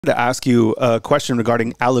To ask you a question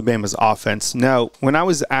regarding Alabama's offense. Now, when I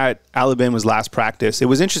was at Alabama's last practice, it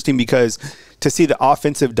was interesting because to see the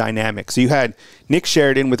offensive dynamic. So you had Nick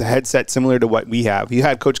Sheridan with a headset similar to what we have. You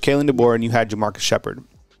had Coach Kalen DeBoer and you had Jamarcus Shepard.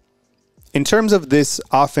 In terms of this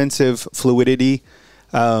offensive fluidity,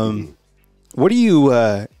 what are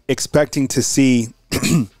you expecting to see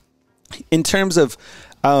in terms of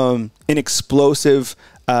an explosive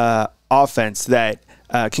offense that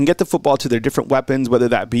can get the football to their different weapons, whether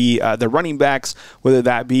that be their running backs, whether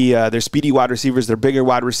that be their speedy wide receivers, their bigger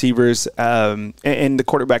wide receivers, and the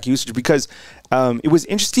quarterback usage? Because it was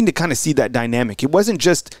interesting to kind of see that dynamic. It wasn't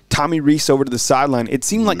just Tommy Rees over to the sideline. It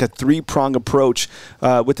seemed like a three-prong approach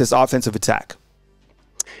with this offensive attack.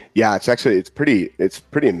 Yeah, it's pretty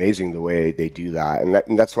amazing the way they do that,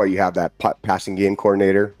 and that's why you have that passing game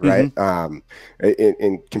coordinator, right?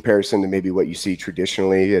 In comparison to maybe what you see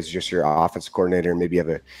traditionally as just your offensive coordinator, maybe you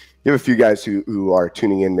have a few guys who are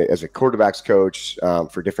tuning in as a quarterback's coach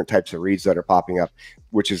for different types of reads that are popping up,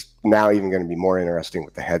 which is now even going to be more interesting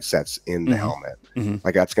with the headsets in the helmet.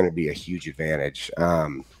 Like that's going to be a huge advantage.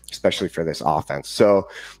 Especially for this offense. So,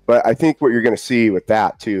 but I think what you're going to see with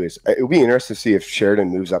that too is it'll be interesting to see if Sheridan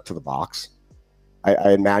moves up to the box.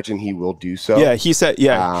 I imagine he will do so. Yeah, he said,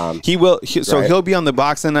 he will. So right? He'll be on the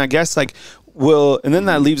box, and I guess and then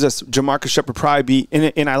that leaves us Jamarcus Shepard probably be,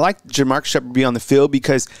 and I like Jamarcus Shepard be on the field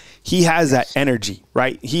because he has that energy,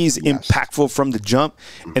 right? He's impactful from the jump,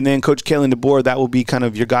 and then Coach Kalen DeBoer, that will be kind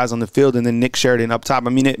of your guys on the field, and then Nick Sheridan up top. I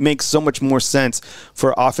mean, it makes so much more sense for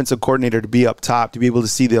an offensive coordinator to be up top, to be able to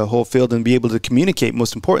see the whole field and be able to communicate,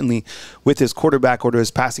 most importantly, with his quarterback or to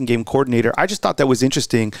his passing game coordinator. I just thought that was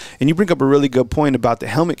interesting, and you bring up a really good point about the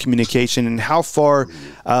helmet communication and how far,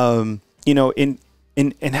 and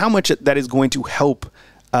how much that is going to help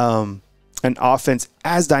an offense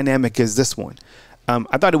as dynamic as this one.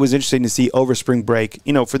 I thought it was interesting to see over spring break,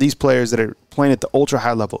 for these players that are playing at the ultra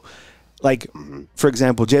high level, like, for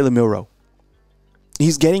example, Jalen Milroe.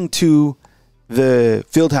 He's getting to the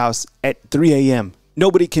field house at 3 a.m.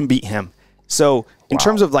 Nobody can beat him. So in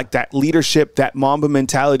terms of like that leadership, that Mamba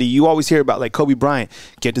mentality, you always hear about like Kobe Bryant,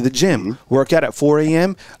 get to the gym, work out at 4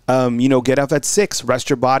 a.m., get up at 6, rest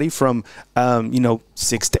your body from,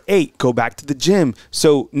 6 to 8, go back to the gym.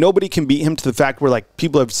 So nobody can beat him to the fact where like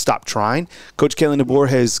people have stopped trying. Coach Kalen DeBoer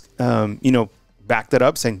has, backed that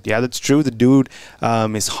up saying, yeah, that's true. The dude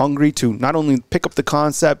is hungry to not only pick up the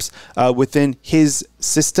concepts within his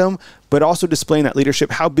system, but also displaying that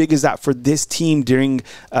leadership. How big is that for this team during,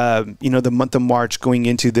 the month of March going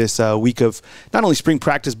into this week of not only spring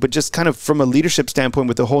practice, but just kind of from a leadership standpoint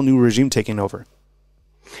with the whole new regime taking over?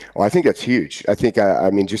 Well, I think that's huge. I think,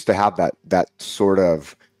 just to have that sort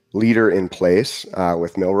of leader in place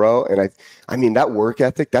with Milroe. And I mean, that work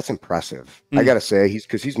ethic, that's impressive. I got to say, he's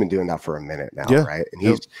been doing that for a minute now, right?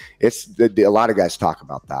 And a lot of guys talk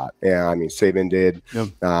about that. Yeah, I mean, Saban did,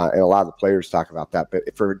 and a lot of the players talk about that.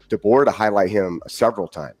 But for DeBoer to highlight him several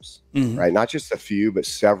times, right? Not just a few, but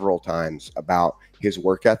several times about his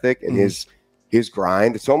work ethic and his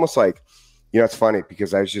grind. It's almost like, it's funny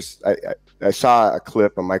because I saw a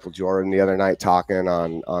clip of Michael Jordan the other night talking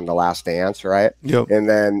on The Last Dance, right? Yep. And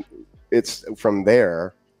then it's from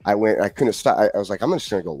there, I couldn't stop. I was like, I'm just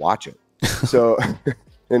going to go watch it. So,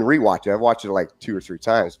 and rewatch it. I've watched it like 2 or 3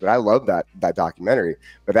 times, but I love that documentary.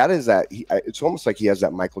 But that is it's almost like he has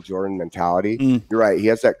that Michael Jordan mentality. You're right. He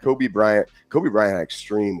has that Kobe Bryant. Kobe Bryant had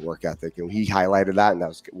extreme work ethic, and he highlighted that, and that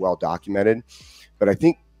was well documented. But I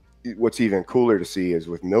think what's even cooler to see is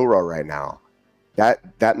with Milroe right now,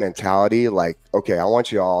 that mentality, like, okay, I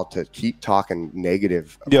want you all to keep talking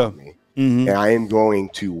negative about me, and I am going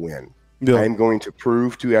to win. I am going to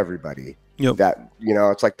prove to everybody that,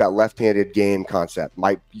 it's like that left-handed game concept.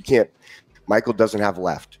 Michael doesn't have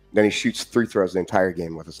left. Then he shoots 3 throws the entire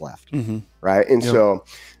game with his left, right? And so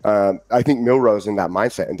I think Milroe's in that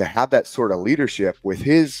mindset, and to have that sort of leadership with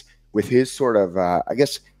his sort of, I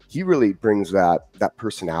guess, he really brings that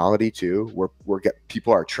personality too, where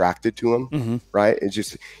people are attracted to him, right? It's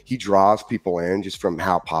just, he draws people in just from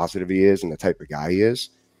how positive he is and the type of guy he is.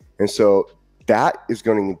 And so that is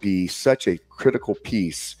going to be such a critical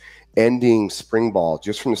piece ending spring ball,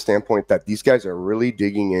 just from the standpoint that these guys are really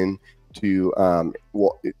digging into,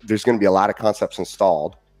 there's going to be a lot of concepts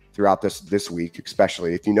installed throughout this week,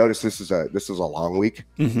 especially if you notice this is a long week.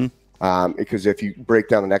 Because if you break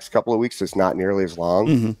down the next couple of weeks, it's not nearly as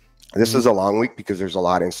long. This is a long week because there's a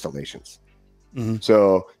lot of installations.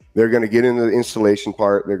 So they're going to get into the installation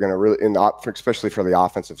part. They're going to really, especially for the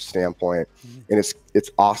offensive standpoint. And it's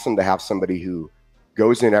awesome to have somebody who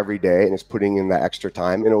goes in every day and is putting in that extra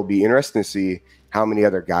time. And it'll be interesting to see how many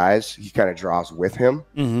other guys he kind of draws with him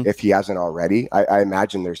if he hasn't already. I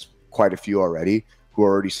imagine there's quite a few already who are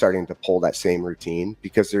already starting to pull that same routine,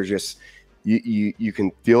 because there's just you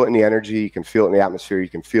can feel it in the energy, you can feel it in the atmosphere, you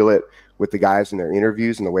can feel it with the guys in their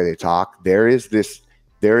interviews and the way they talk. There is this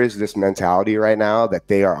mentality right now that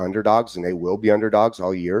they are underdogs, and they will be underdogs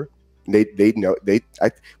all year. They know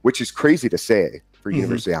which is crazy to say for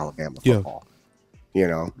University of Alabama football. You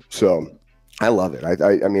know, so I love it.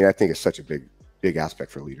 I mean, I think it's such a big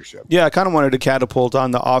aspect for leadership. Yeah, I kind of wanted to catapult on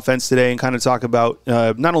the offense today and kind of talk about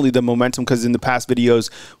not only the momentum, because in the past videos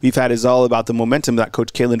we've had is all about the momentum that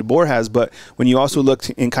Coach Kalen DeBoer has, but when you also look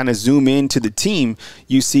and kind of zoom into the team,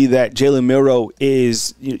 you see that Jalen Milroe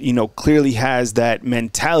is, you know, clearly has that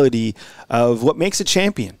mentality of what makes a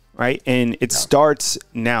champion. Right. And it starts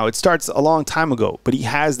now. It starts a long time ago, but he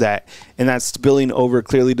has that. And that's spilling over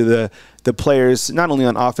clearly to the players, not only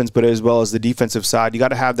on offense, but as well as the defensive side. You got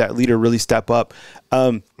to have that leader really step up.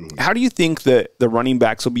 How do you think that the running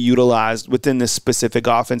backs will be utilized within this specific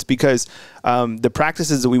offense? Because the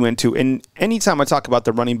practices that we went to, and anytime I talk about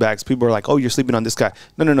the running backs, people are like, oh, you're sleeping on this guy.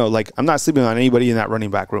 No. Like, I'm not sleeping on anybody in that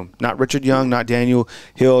running back room. Not Richard Young, not Daniel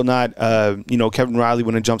Hill, not, Kevin Riley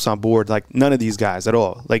when it jumps on board. Like, none of these guys at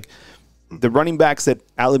all. Like, the running backs that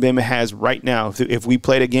Alabama has right now, if we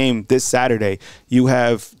played a game this Saturday, you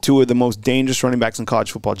have two of the most dangerous running backs in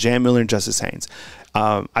college football, Jam Miller and Justice Haynes.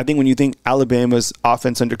 I think when you think Alabama's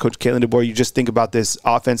offense under Coach Kalen DeBoer, you just think about this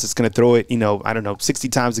offense that's going to throw it, 60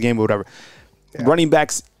 times a game or whatever. Yeah. Running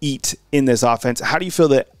backs eat in this offense. How do you feel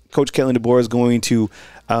that Coach Kalen DeBoer is going to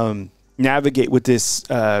navigate with this,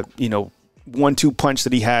 1-2 punch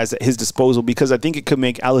that he has at his disposal? Because I think it could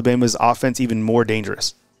make Alabama's offense even more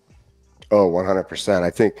dangerous. Oh, 100%. I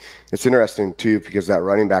think it's interesting, too, because that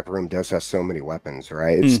running back room does have so many weapons,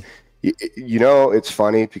 right? It's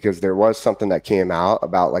funny because there was something that came out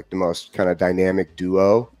about like the most kind of dynamic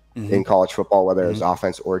duo in college football, whether it was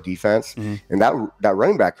offense or defense. And that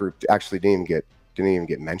running back group actually didn't even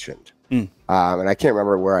get mentioned. And I can't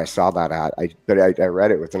remember where I saw that at, but I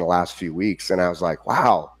read it within the last few weeks, and I was like,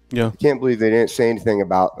 wow, I can't believe they didn't say anything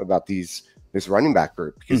about this running back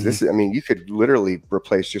group, because this is, I mean, you could literally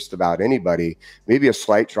replace just about anybody. Maybe a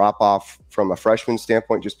slight drop off from a freshman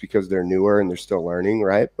standpoint, just because they're newer and they're still learning,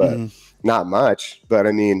 right? But not much. But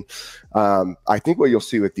I mean, I think what you'll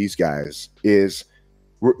see with these guys is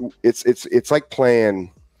it's like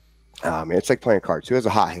playing, it's like playing cards. Who has a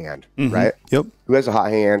hot hand, right? Yep. Who has a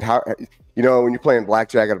hot hand? How, when you're playing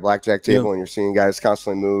blackjack at a blackjack table and you're seeing guys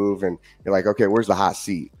constantly move, and you're like, okay, where's the hot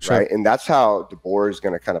seat, right? And that's how DeBoer is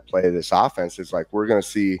going to kind of play this offense. It's like, we're going to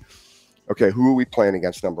see, okay, who are we playing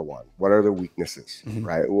against, number one? What are their weaknesses,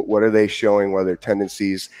 right? What are they showing? What are their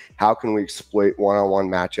tendencies? How can we exploit one-on-one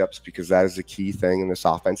matchups? Because that is the key thing in this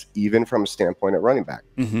offense, even from a standpoint at running back.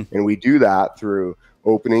 And we do that through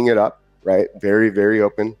opening it up, right? Very, very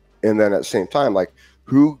open. And then at the same time, like,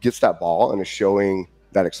 who gets that ball and is showing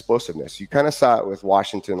that explosiveness? You kind of saw it with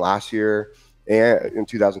Washington last year and in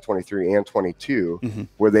 2023 and 22,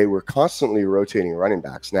 where they were constantly rotating running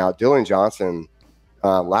backs. Now, Dylan Johnson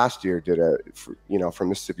last year did from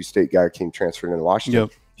Mississippi State, guy who came transferred into Washington.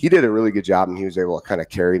 He did a really good job, and he was able to kind of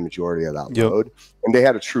carry the majority of that load. And they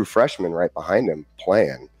had a true freshman right behind him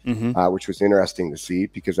playing, which was interesting to see,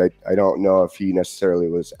 because I don't know if he necessarily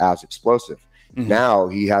was as explosive. Now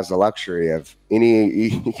he has the luxury of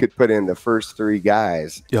he could put in the first three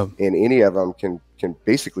guys, and any of them can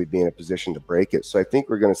basically be in a position to break it. So I think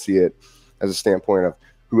we're going to see it as a standpoint of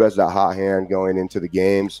who has that hot hand going into the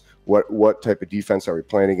games, what type of defense are we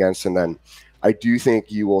playing against, and then I do think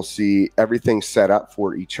you will see everything set up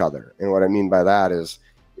for each other. And what I mean by that is,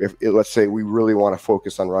 let's say we really want to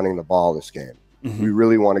focus on running the ball this game. We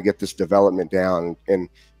really want to get this development down. And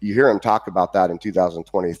you hear him talk about that in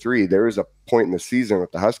 2023. There was a point in the season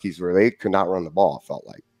with the Huskies where they could not run the ball, it felt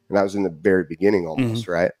like. And that was in the very beginning almost,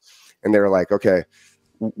 right? And they were like, okay,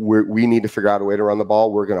 we need to figure out a way to run the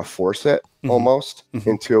ball. We're going to force it almost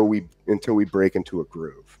until we break into a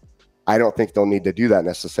groove. I don't think they'll need to do that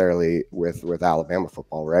necessarily with Alabama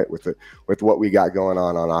football, right? With what we got going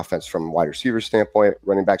on offense from a wide receiver standpoint,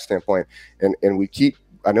 running back standpoint. And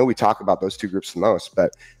I know we talk about those two groups the most,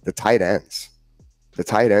 but the tight ends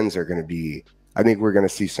are going to be, I think we're going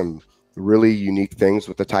to see some really unique things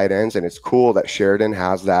with the tight ends. And it's cool that Sheridan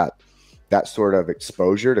has that sort of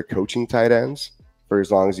exposure to coaching tight ends for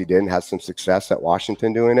as long as he did, and has some success at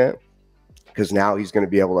Washington doing it, because now he's going to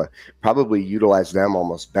be able to probably utilize them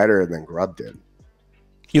almost better than Grubb did.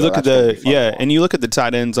 You look at and you look at the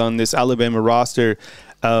tight ends on this Alabama roster.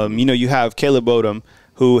 You have Caleb Odom,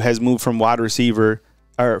 who has moved from wide receiver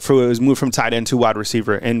was moved from tight end to wide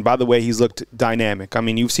receiver. And by the way, he's looked dynamic. I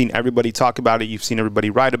mean, you've seen everybody talk about it. You've seen everybody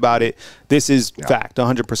write about it. This is fact,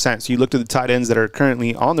 100%. So you look at the tight ends that are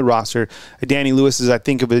currently on the roster. Danny Lewis is, I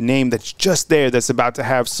think, of a name that's just there, that's about to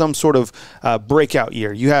have some sort of breakout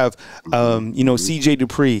year. You have, C.J.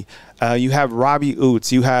 Dupree. You have Robbie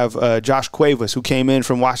Oots. You have Josh Cuevas, who came in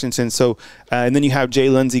from Washington. So, and then you have Jay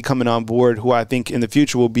Lindsey coming on board, who I think in the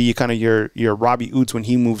future will be kind of your Robbie Oots when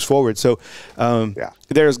he moves forward. So,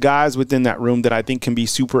 there's guys within that room that I think can be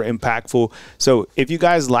super impactful. So, if you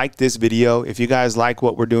guys like this video, if you guys like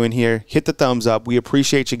what we're doing here, hit the thumbs up. We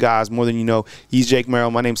appreciate you guys more than you know. He's Jake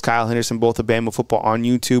Merrill. My name's Kyle Henderson, both of Bama Football on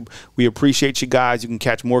YouTube. We appreciate you guys. You can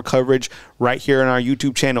catch more coverage right here on our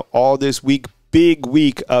YouTube channel all this week. Big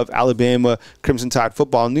week of Alabama Crimson Tide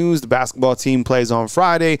football news. The basketball team plays on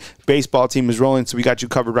Friday. Baseball team is rolling, so we got you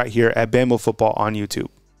covered right here at Bama Football on YouTube.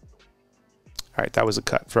 All right, that was a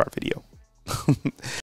cut for our video.